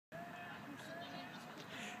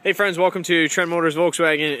Hey friends, welcome to Trent Motors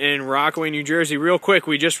Volkswagen in Rockaway, New Jersey. Real quick,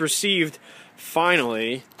 we just received,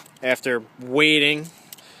 finally, after waiting,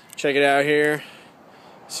 check it out here,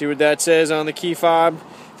 see what that says on the key fob.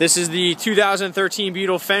 This is the 2013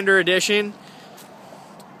 Beetle Fender edition.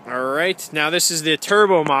 Alright, now this is the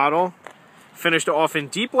turbo model, finished off in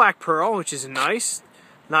deep black pearl, which is nice.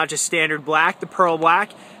 Not just standard black, the pearl black.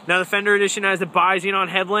 Now the Fender edition has the bi-xenon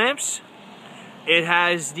headlamps. It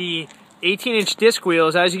has the 18-inch disc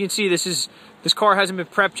wheels. As you can see, this car hasn't been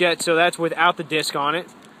prepped yet, so that's without the disc on it.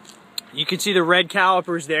 You can see the red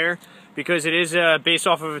calipers there because it is based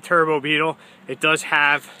off of a turbo Beetle. It does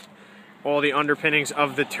have all the underpinnings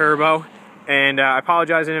of the turbo. And I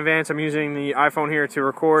apologize in advance. I'm using the iPhone here to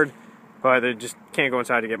record, but I just can't go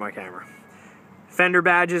inside to get my camera. Fender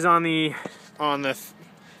badges on the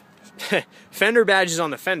Fender badges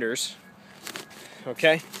on the fenders.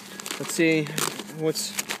 Okay, let's see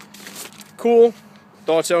what's cool.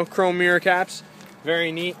 Thought so. Chrome mirror caps,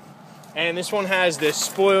 very neat. And this one has this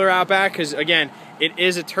spoiler out back because again, it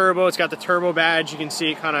is a turbo. It's got the turbo badge. You can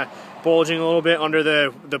see it kind of bulging a little bit under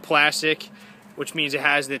the plastic, which means it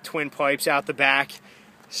has the twin pipes out the back.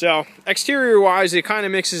 So exterior wise, it kind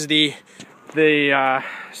of mixes the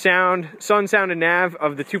sound, and nav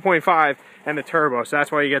of the 2.5 and the turbo. So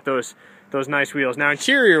that's why you get those nice wheels. Now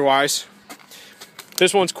interior wise,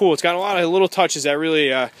 this one's cool. It's got a lot of little touches that really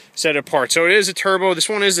set it apart. So it is a turbo. This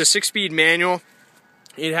one is a 6-speed manual.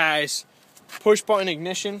 It has push button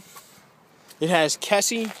ignition. It has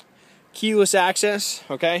KESI, keyless access.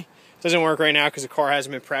 Okay, doesn't work right now because the car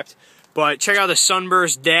hasn't been prepped. But check out the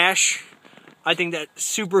sunburst dash. I think that's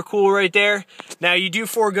super cool right there. Now you do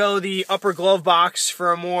forego the upper glove box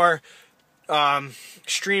for a more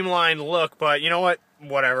streamlined look, but you know what?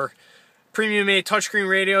 Whatever. Premium made touchscreen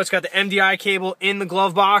radio. It's got the MDI cable in the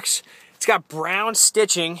glove box. It's got brown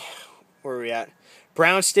stitching. Where are we at?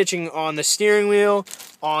 Brown stitching on the steering wheel,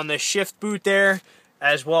 on the shift boot there,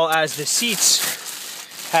 as well as the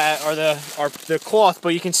seats are the cloth,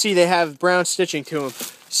 but you can see they have brown stitching to them.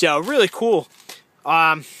 So really cool.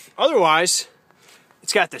 Otherwise,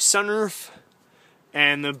 it's got the sunroof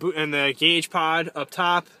and the gauge pod up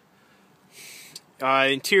top.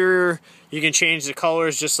 Interior, you can change the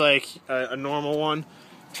colors just like a normal one.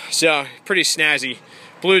 So pretty snazzy.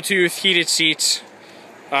 Bluetooth, heated seats.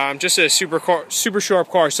 Just a super sharp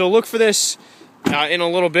car. So look for this in a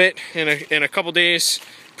little bit, in a couple days,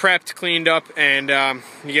 prepped, cleaned up, and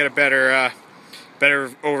you get a better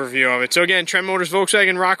overview of it. So again, Trent Motors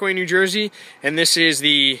Volkswagen, Rockaway, New Jersey, and this is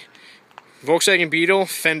the Volkswagen Beetle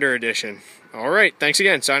Fender Edition. All right, thanks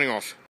again. Signing off.